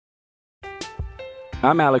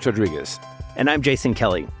I'm Alex Rodriguez. And I'm Jason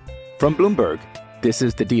Kelly. From Bloomberg, this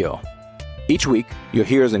is The Deal. Each week, you'll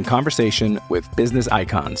hear us in conversation with business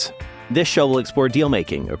icons. This show will explore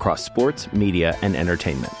deal-making across sports, media, and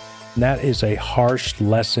entertainment. That is a harsh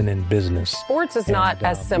lesson in business. Sports is not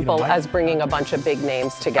as simple as bringing a bunch of big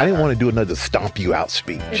names together. I didn't want to do another stomp you out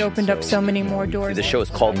speech. It opened up so many more doors. The show is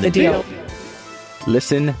called The Deal.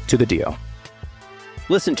 Listen to The Deal.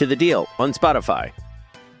 Listen to The Deal on Spotify.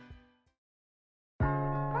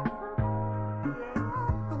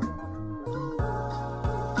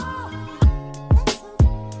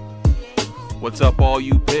 What's up, all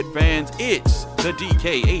you Pitt fans? It's the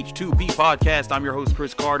DKH2P podcast. I'm your host,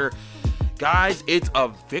 Chris Carter. Guys, it's a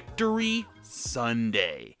victory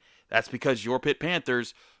Sunday. That's because your Pitt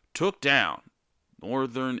Panthers took down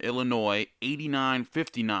Northern Illinois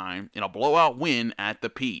 89-59 in a blowout win at the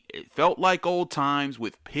Pete. It felt like old times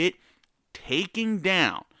with Pitt taking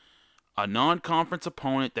down a non-conference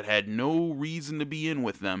opponent that had no reason to be in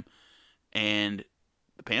with them, and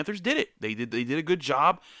the Panthers did it. They did a good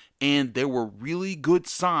job. And there were really good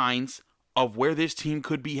signs of where this team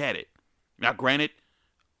could be headed. Now, granted,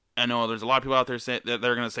 I know there's a lot of people out there that they're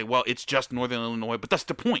going to say, well, it's just Northern Illinois, but that's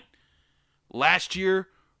the point. Last year,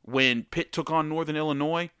 when Pitt took on Northern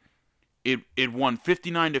Illinois, it won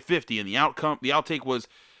 59-50, and the outtake was,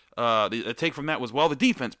 the take from that was, well, the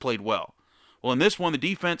defense played well. Well, in this one, the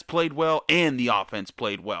defense played well and the offense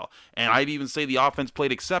played well. And I'd even say the offense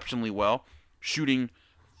played exceptionally well, hitting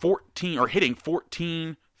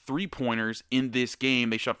 14 three-pointers in this game.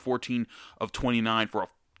 They shot 14 of 29 for a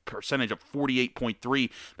percentage of 48.3.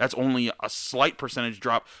 That's only a slight percentage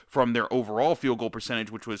drop from their overall field goal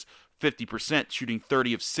percentage, which was 50%, shooting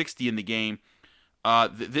 30 of 60 in the game.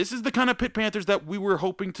 This is the kind of Pitt Panthers that we were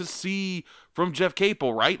hoping to see from Jeff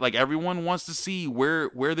Capel, right? Like, everyone wants to see where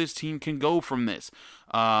this team can go from this.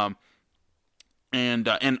 And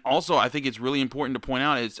also, I think it's really important to point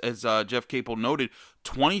out, as Jeff Capel noted,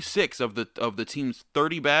 26 of the team's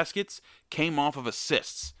 30 baskets came off of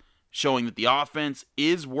assists, showing that the offense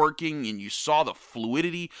is working, and you saw the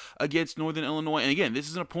fluidity against Northern Illinois. And again, this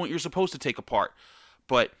isn't a point you're supposed to take apart,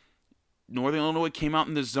 but Northern Illinois came out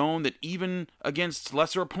in the zone that even against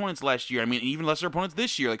lesser opponents last year, even lesser opponents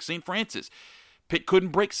this year, like St. Francis, Pitt couldn't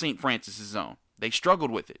break St. Francis' zone. They struggled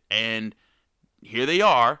with it, and here they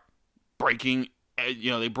are breaking.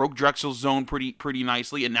 They broke Drexel's zone pretty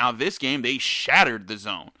nicely, and now this game they shattered the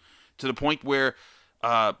zone to the point where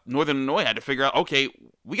Northern Illinois had to figure out, okay,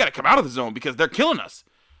 we got to come out of the zone because they're killing us.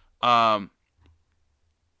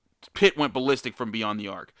 Pitt went ballistic from beyond the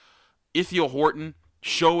arc. Ithiel Horton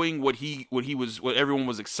showing what everyone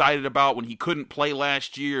was excited about when he couldn't play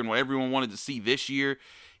last year and what everyone wanted to see this year.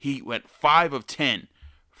 He went 5 of 10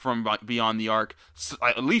 from beyond the arc. So,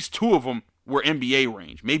 at least 2 of them were NBA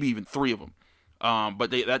range, maybe even 3 of them. But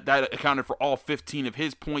that accounted for all 15 of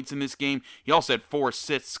his points in this game. He also had 4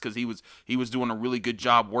 assists because he was doing a really good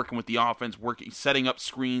job working with the offense, setting up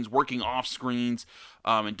screens, working off screens,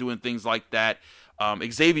 and doing things like that.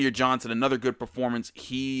 Xavier Johnson, another good performance.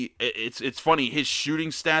 It's funny, his shooting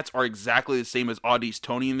stats are exactly the same as Au'Diese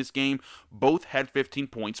Toney in this game. Both had 15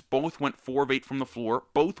 points. Both went 4 of 8 from the floor.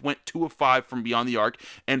 Both went 2 of 5 from beyond the arc,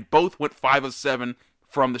 and both went 5 of 7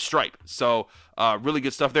 from the stripe. So really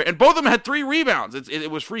good stuff there. And both of them had 3 rebounds.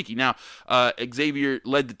 It was freaky. Now, Xavier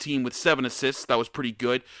led the team with 7 assists. That was pretty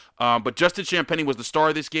good. But Justin Champagnie was the star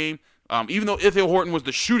of this game. Even though Ithiel Horton was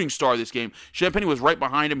the shooting star of this game, Champagnie was right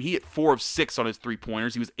behind him. He hit 4 of 6 on his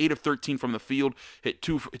 3-pointers. He was 8 of 13 from the field, hit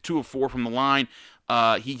 2 of 4 from the line.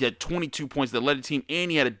 He had 22 points that led the team,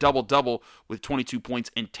 and he had a double-double with 22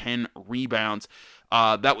 points and 10 rebounds.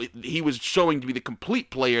 He was showing to be the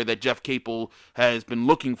complete player that Jeff Capel has been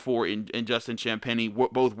looking for in Justin Champagnie,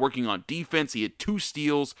 both working on defense. He had 2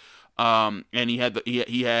 steals, and he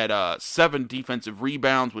had 7 defensive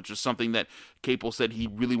rebounds, which is something that Capel said he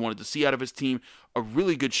really wanted to see out of his team. A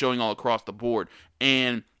really good showing all across the board,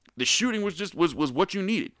 and the shooting was what you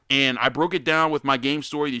needed. And I broke it down with my game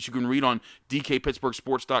story that you can read on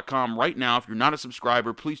DKPittsburghSports.com right now. If you're not a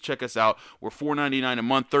subscriber, please check us out. We're $4.99 a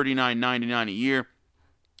month, $39.99 a year.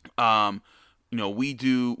 We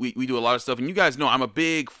do a lot of stuff, and you guys know I'm a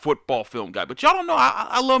big football film guy, but y'all don't know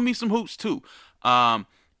I love me some hoops too.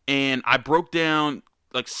 And I broke down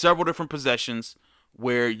like several different possessions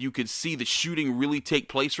where you could see the shooting really take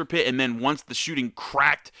place for Pitt, and then once the shooting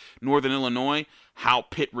cracked Northern Illinois, how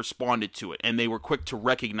Pitt responded to it, and they were quick to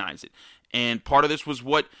recognize it. And part of this was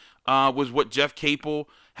what Jeff Capel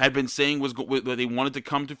had been saying was that they wanted to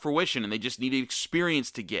come to fruition, and they just needed experience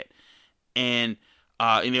to get. And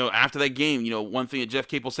After that game, one thing that Jeff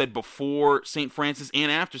Capel said before St. Francis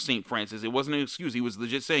and after St. Francis, it wasn't an excuse. He was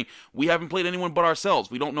legit saying, we haven't played anyone but ourselves.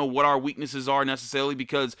 We don't know what our weaknesses are necessarily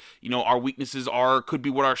because, our weaknesses could be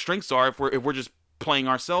what our strengths are if we're just playing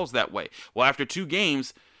ourselves that way. Well, after 2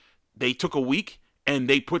 games, they took a week and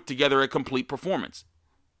they put together a complete performance.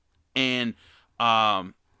 And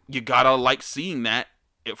you gotta like seeing that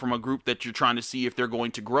from a group that you're trying to see if they're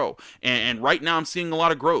going to grow. And right now I'm seeing a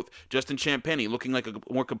lot of growth. Justin Champagnie looking like a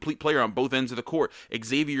more complete player on both ends of the court.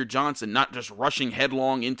 Xavier Johnson not just rushing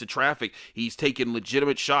headlong into traffic. He's taking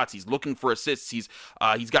legitimate shots. He's looking for assists. He's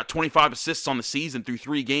got 25 assists on the season through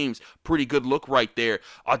 3 games. Pretty good look right there.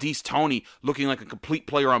 Au'Diese Toney looking like a complete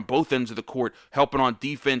player on both ends of the court, helping on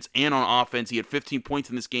defense and on offense. He had 15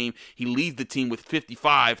 points in this game. He leads the team with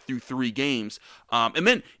 55 through 3 games. And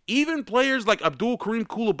then even players like Abdul Karim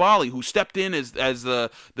Coulibaly, who stepped in as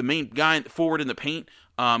the main guy forward in the paint.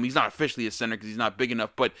 He's not officially a center because he's not big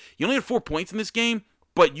enough, but he only had 4 points in this game,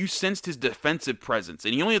 but you sensed his defensive presence,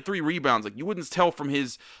 and he only had 3 rebounds. Like, you wouldn't tell from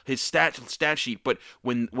his stat sheet, but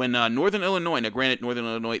when Northern Illinois, now granted, Northern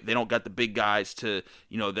Illinois, they don't got the big guys to,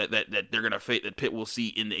 that they're going to face, that Pitt will see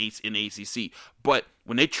in the ACC, but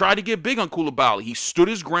when they tried to get big on Coulibaly, he stood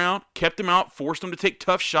his ground, kept him out, forced him to take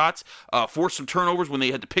tough shots, forced some turnovers when they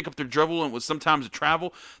had to pick up their dribble and was sometimes a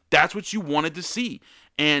travel. That's what you wanted to see.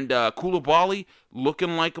 And Coulibaly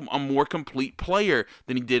looking like a more complete player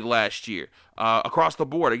than he did last year. Across the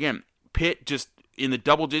board, again, Pitt just in the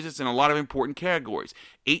double digits in a lot of important categories.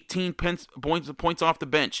 18 points off the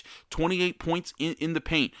bench, 28 points in the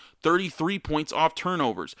paint, 33 points off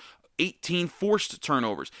turnovers, 18 forced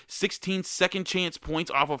turnovers, 16 second chance points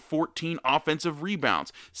off of 14 offensive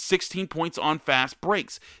rebounds, 16 points on fast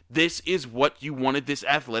breaks. This is what you wanted this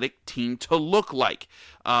athletic team to look like.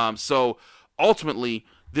 So ultimately,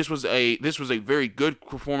 this was a very good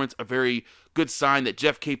performance, a very good sign that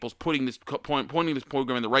Jeff Capel's pointing this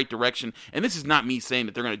program in the right direction. And this is not me saying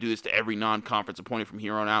that they're going to do this to every non-conference opponent from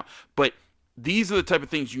here on out, but these are the type of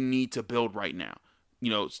things you need to build right now.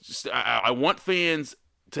 I want fans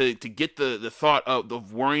to get the thought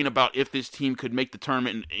of worrying about if this team could make the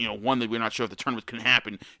tournament, and one, that we're not sure if the tournament can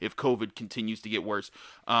happen if COVID continues to get worse.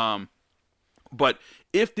 But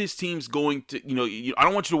if this team's going to, I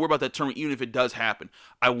don't want you to worry about that tournament even if it does happen.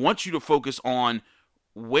 I want you to focus on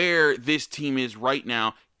where this team is right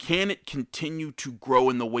now. Can it continue to grow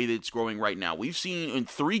in the way that it's growing right now? We've seen in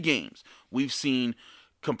 3 games, we've seen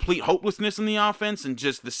complete hopelessness in the offense and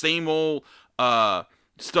just the same old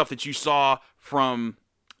stuff that you saw from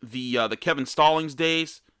the Kevin Stallings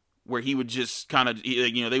days, where he would just kind of,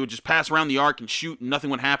 they would just pass around the arc and shoot and nothing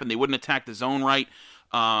would happen. They wouldn't attack the zone right.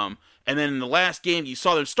 And then in the last game, you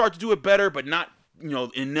saw them start to do it better, but not,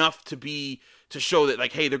 enough to show that,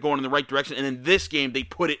 like, hey, they're going in the right direction. And in this game, they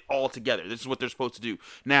put it all together. This is what they're supposed to do.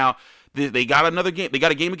 Now, they got another game. They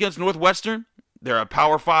got a game against Northwestern. They're a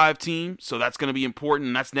Power 5 team, so that's going to be important,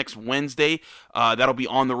 and that's next Wednesday. That'll be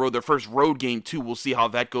on the road. Their first road game, too. We'll see how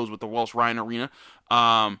that goes with the Welsh Ryan Arena.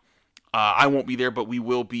 I won't be there, but we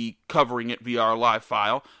will be covering it via our live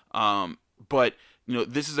file. But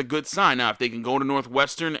this is a good sign. Now, if they can go to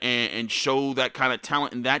Northwestern and show that kind of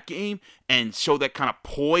talent in that game and show that kind of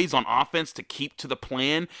poise on offense to keep to the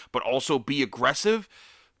plan, but also be aggressive,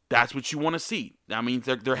 that's what you want to see. That means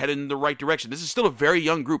they're headed in the right direction. This is still a very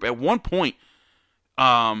young group. At one point,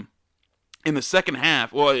 in the second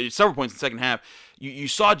half, well, several points in the second half, you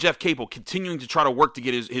saw Jeff Capel continuing to try to work to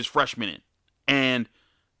get his freshmen in. And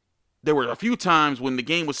there were a few times when the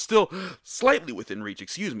game was still slightly within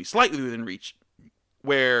reach,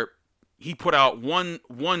 where he put out one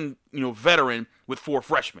veteran with 4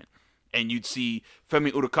 freshmen. And you'd see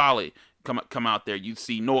Femi Udokale come out there. You'd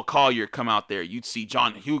see Noah Collier come out there. You'd see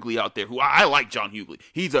John Hughley out there, who I like John Hughley.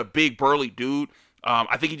 He's a big, burly dude.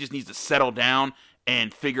 I think he just needs to settle down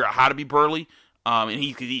and figure out how to be burly. And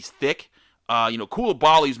he's thick.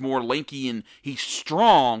 Coulibaly's more lanky and he's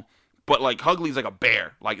strong, but like Hughley's like a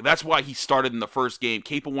bear. Like, that's why he started in the first game.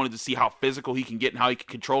 Capel wanted to see how physical he can get and how he can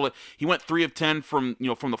control it. He went 3 of 10 from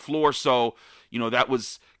the floor, so that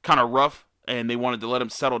was kind of rough, and they wanted to let him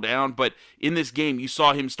settle down. But in this game, you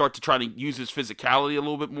saw him start to try to use his physicality a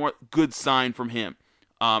little bit more. Good sign from him.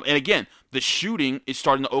 And again, the shooting is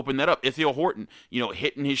starting to open that up. Ithiel Horton,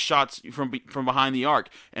 hitting his shots from behind the arc.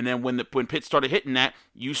 And then when Pitt started hitting that,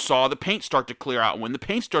 you saw the paint start to clear out. And when the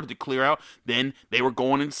paint started to clear out, then they were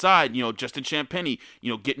going inside. Justin Champagnie,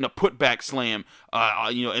 getting a putback slam.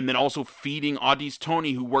 And then also feeding Au'Diese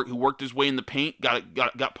Toney, who worked his way in the paint,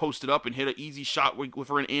 got posted up and hit an easy shot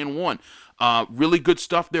for an and one. Really good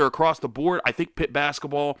stuff there across the board. I think Pitt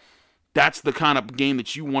basketball, that's the kind of game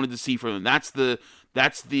that you wanted to see from them. That's the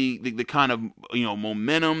That's the kind of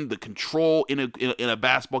momentum, the control in a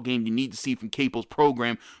basketball game you need to see from Capel's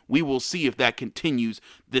program. We will see if that continues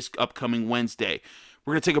this upcoming Wednesday.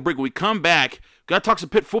 We're going to take a break. When we come back, got to talk some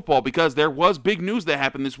Pitt football because there was big news that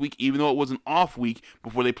happened this week, even though it was an off week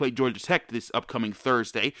before they played Georgia Tech this upcoming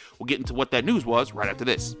Thursday. We'll get into what that news was right after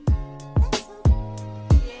this.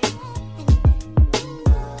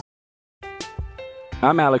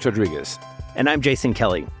 I'm Alex Rodriguez. And I'm Jason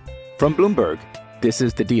Kelly. From Bloomberg, this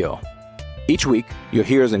is The Deal. Each week, you'll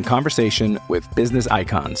hear us in conversation with business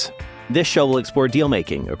icons. This show will explore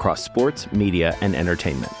deal-making across sports, media, and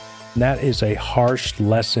entertainment. That is a harsh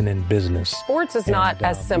lesson in business. Sports is not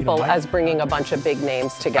as simple as bringing a bunch of big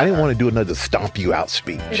names together. I didn't want to do another stomp you out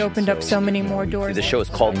speech. It opened up so many more doors. The show is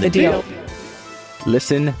called The Deal.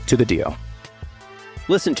 Listen to The Deal.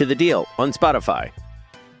 Listen to The Deal on Spotify.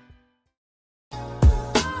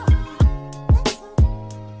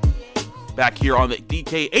 Back here on the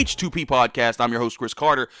DKH2P podcast, I'm your host, Chris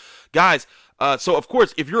Carter. Guys, so of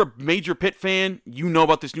course, if you're a major Pitt fan, you know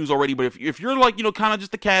about this news already. But if you're like, kind of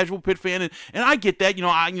just a casual Pitt fan, and I get that,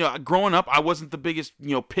 growing up, I wasn't the biggest,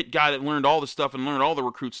 Pitt guy that learned all the stuff and learned all the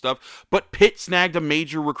recruit stuff. But Pitt snagged a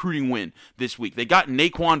major recruiting win this week. They got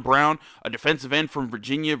Naquan Brown, a defensive end from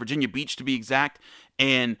Virginia Beach to be exact.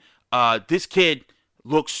 And this kid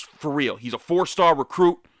looks for real. He's a 4-star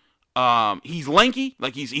recruit. He's lanky,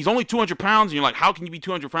 like he's only 200 pounds, and you're like, how can you be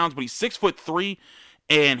 200 pounds? But he's 6'3",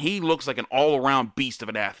 and he looks like an all-around beast of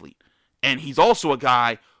an athlete. And he's also a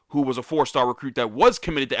guy who was a 4-star recruit that was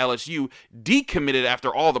committed to LSU, decommitted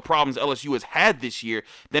after all the problems LSU has had this year,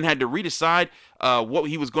 then had to redecide what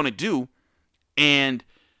he was going to do, and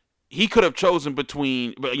he could have chosen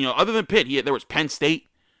between, but other than Pitt, there was Penn State,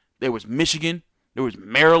 there was Michigan, there was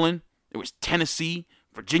Maryland, there was Tennessee,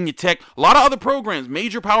 Virginia Tech, a lot of other programs,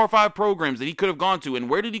 major Power 5 programs that he could have gone to. And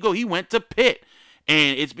where did he go? He went to Pitt.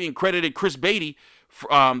 And it's being credited Chris Beatty,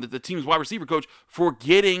 the team's wide receiver coach, for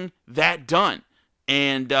getting that done.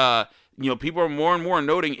 And, people are more and more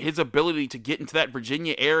noting his ability to get into that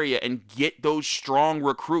Virginia area and get those strong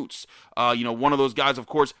recruits. One of those guys, of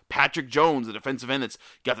course, Patrick Jones, the defensive end that's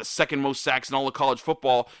got the second most sacks in all of college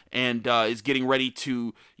football and is getting ready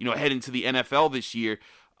to, head into the NFL this year.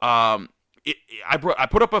 I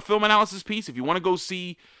put up a film analysis piece if you want to go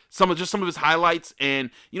see some of his highlights, and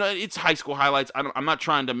it's high school highlights. I'm not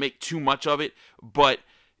trying to make too much of it, but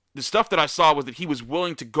the stuff that I saw was that he was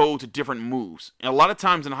willing to go to different moves. And a lot of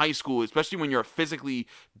times in high school, especially when you're a physically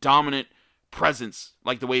dominant presence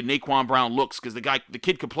like the way Naquan Brown looks, because the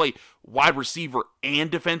kid could play wide receiver and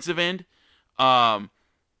defensive end.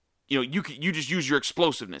 You just use your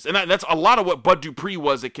explosiveness, and that's a lot of what Bud Dupree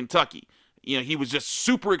was at Kentucky. He was just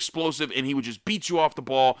super explosive, and he would just beat you off the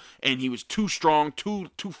ball, and he was too strong, too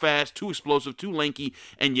fast, too explosive, too lanky,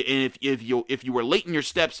 and if you were late in your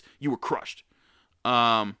steps, you were crushed.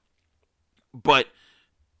 But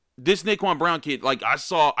this Naquan Brown kid, like I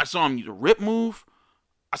saw him use a rip move,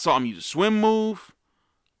 I saw him use a swim move,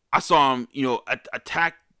 I saw him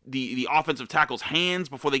attack the offensive tackle's hands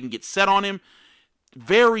before they can get set on him.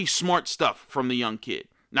 Very smart stuff from the young kid.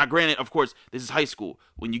 Now, granted, of course, this is high school.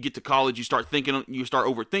 When you get to college, you start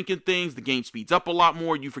overthinking things. The game speeds up a lot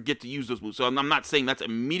more. You forget to use those moves. So I'm not saying that's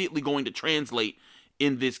immediately going to translate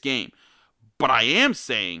in this game. But I am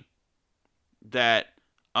saying that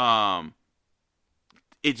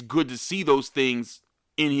it's good to see those things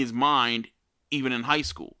in his mind, even in high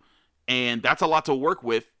school. And that's a lot to work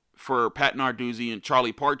with for Pat Narduzzi and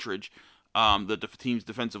Charlie Partridge, the team's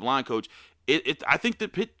defensive line coach. I think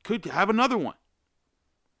that Pitt could have another one.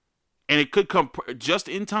 And it could come just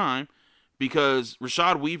in time because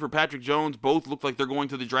Rashad Weaver, Patrick Jones, both look like they're going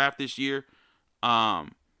to the draft this year.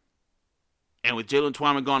 And with Jalen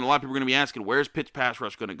Twyman gone, a lot of people are going to be asking, where's Pitt's pass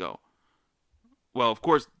rush going to go? Well, of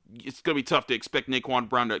course, it's going to be tough to expect Naquan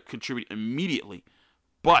Brown to contribute immediately.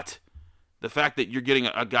 But the fact that you're getting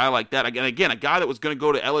a guy like that, again, a guy that was going to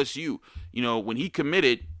go to LSU, when he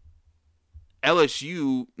committed,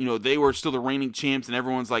 LSU, they were still the reigning champs, and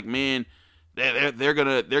everyone's like, man, they're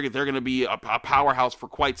gonna be a powerhouse for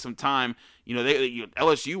quite some time.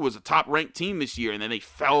 LSU was a top ranked team this year, and then they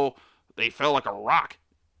fell like a rock.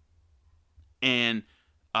 And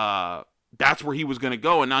that's where he was gonna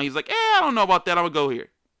go, and now he's like, I don't know about that. I'm gonna go here.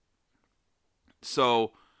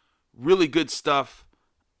 So, really good stuff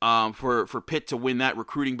for Pitt to win that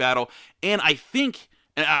recruiting battle. And I think,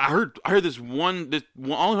 and I heard I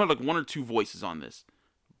only heard like one or two voices on this.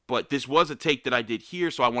 But this was a take that I did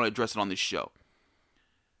here, so I want to address it on this show.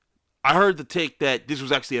 I heard the take that this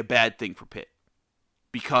was actually a bad thing for Pitt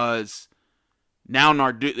because now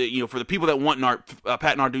for the people that want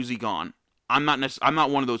Pat Narduzzi gone, I'm not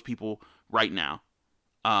one of those people right now.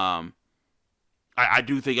 I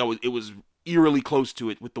do think it was eerily close to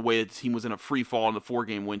it with the way that the team was in a free fall in the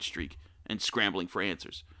 4-game win streak and scrambling for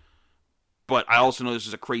answers. But I also know this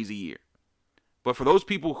is a crazy year. But for those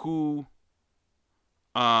people who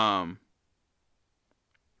wanted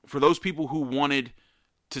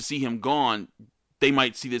to see him gone, they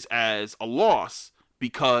might see this as a loss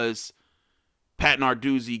because Pat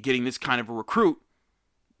Narduzzi getting this kind of a recruit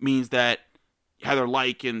means that Heather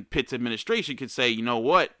Lyke and Pitt's administration could say, you know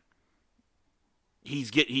what?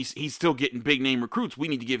 He's still getting big name recruits. We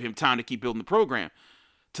need to give him time to keep building the program.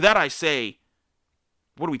 To that I say,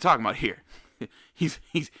 what are we talking about here? he's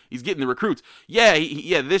getting the recruits.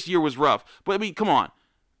 Yeah, this year was rough. But I mean, come on.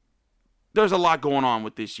 There's a lot going on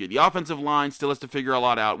with this year. The offensive line still has to figure a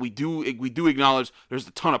lot out. We do acknowledge there's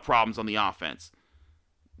a ton of problems on the offense.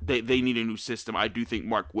 They need a new system. I do think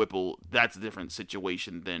Mark Whipple, that's a different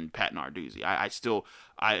situation than Pat Narduzzi.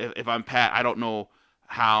 If I'm Pat, I don't know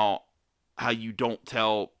how you don't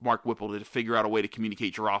tell Mark Whipple to figure out a way to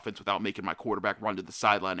communicate your offense without making my quarterback run to the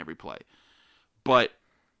sideline every play. But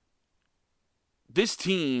this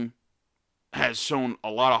team has shown a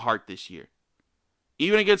lot of heart this year.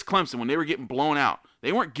 Even against Clemson, when they were getting blown out,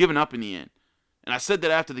 they weren't giving up in the end. And I said that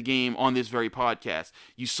after the game on this very podcast.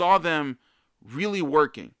 You saw them really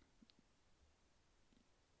working.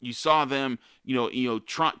 You saw them,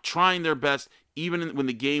 trying their best, even when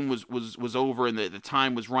the game was over and the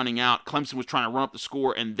time was running out. Clemson was trying to run up the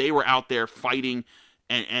score, and they were out there fighting,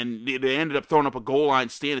 and they ended up throwing up a goal line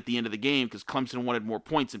stand at the end of the game because Clemson wanted more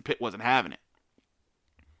points and Pitt wasn't having it.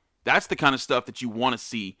 That's the kind of stuff that you want to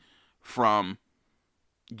see from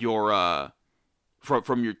your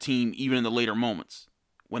from your team, even in the later moments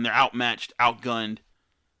when they're outmatched, outgunned.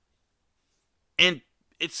 And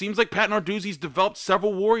it seems like Pat Narduzzi's developed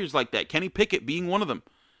several warriors like that. Kenny Pickett being one of them.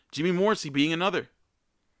 Jimmy Morrissey being another.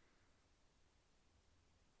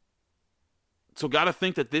 So got to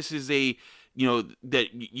think that this is that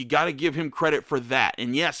you got to give him credit for that.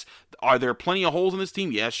 And yes, are there plenty of holes in this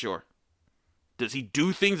team? Yeah, sure. Does he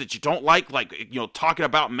do things that you don't like talking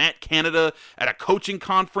about Matt Canada at a coaching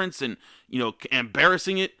conference and,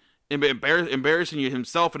 embarrassing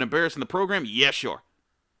himself and embarrassing the program? Yeah, sure.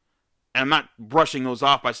 And I'm not brushing those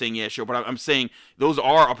off by saying yeah, sure, but I'm saying those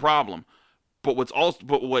are a problem. But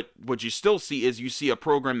what you still see is you see a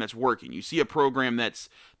program that's working. You see a program that's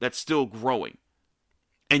still growing.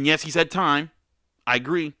 And yes, he's had time. I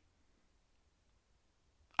agree.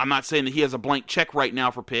 I'm not saying that he has a blank check right now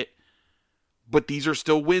for Pitt, but these are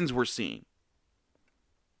still wins we're seeing.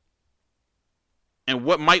 And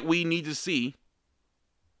what might we need to see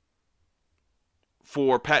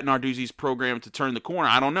for Pat Narduzzi's program to turn the corner?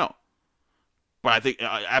 I don't know. But I think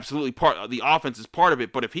absolutely the offense is part of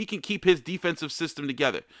it. But if he can keep his defensive system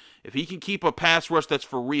together, if he can keep a pass rush that's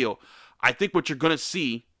for real, I think what you're going to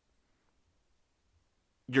see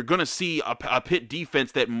a Pitt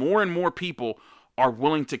defense that more and more people are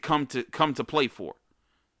willing to come to play for.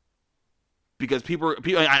 Because people,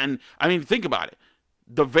 and I mean, think about it.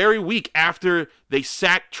 The very week after they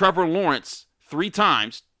sacked Trevor Lawrence 3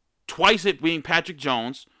 times, twice it being Patrick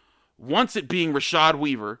Jones, once it being Rashad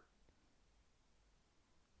Weaver,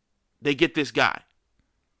 they get this guy.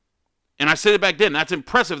 And I said it back then, that's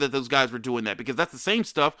impressive that those guys were doing that because that's the same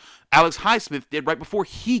stuff Alex Highsmith did right before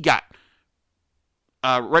he got,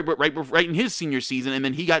 right in his senior season, and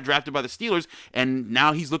then he got drafted by the Steelers, and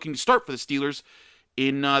now he's looking to start for the Steelers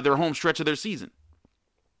in their home stretch of their season.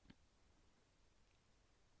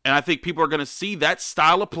 And I think people are going to see that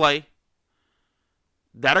style of play,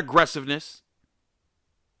 that aggressiveness,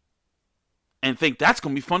 and think that's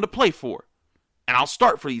going to be fun to play for. And I'll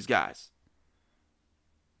start for these guys.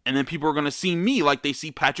 And then people are going to see me like they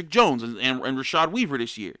see Patrick Jones and Rashad Weaver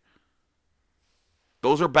this year.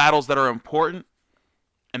 Those are battles that are important,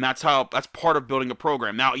 and that's part of building a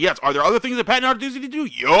program. Now, yes, are there other things that Pat Narduzzi to do?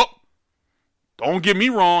 Yup. Don't get me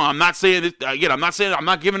wrong. I'm not saying this again. I'm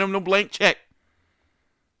not giving him no blank check.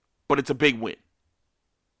 But it's a big win.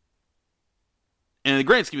 And the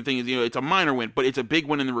grand scheme of things, it's a minor win, but it's a big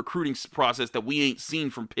win in the recruiting process that we ain't seen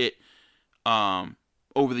from Pitt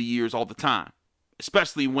over the years all the time.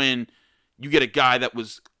 Especially when you get a guy that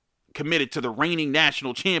was committed to the reigning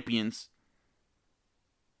national champions,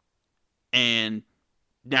 and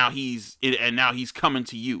now he's coming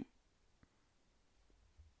to you.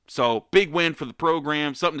 So, big win for the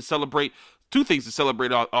program, something to celebrate. 2 things to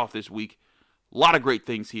celebrate off this week. A lot of great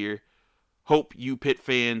things here. Hope you Pitt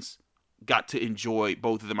fans got to enjoy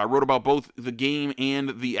both of them. I wrote about both the game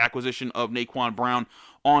and the acquisition of Naquan Brown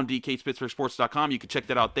on DK'sPittsburghSports.com. You can check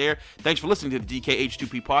that out there. Thanks for listening to the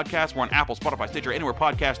DKH2P podcast. We're on Apple, Spotify, Stitcher, anywhere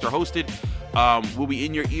podcasts are hosted. We'll be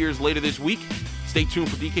in your ears later this week. Stay tuned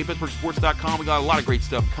for DKPittsburghSports.com. We got a lot of great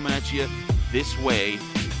stuff coming at you this way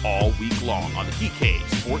all week long on the DK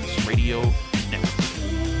Sports Radio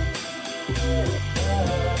Network.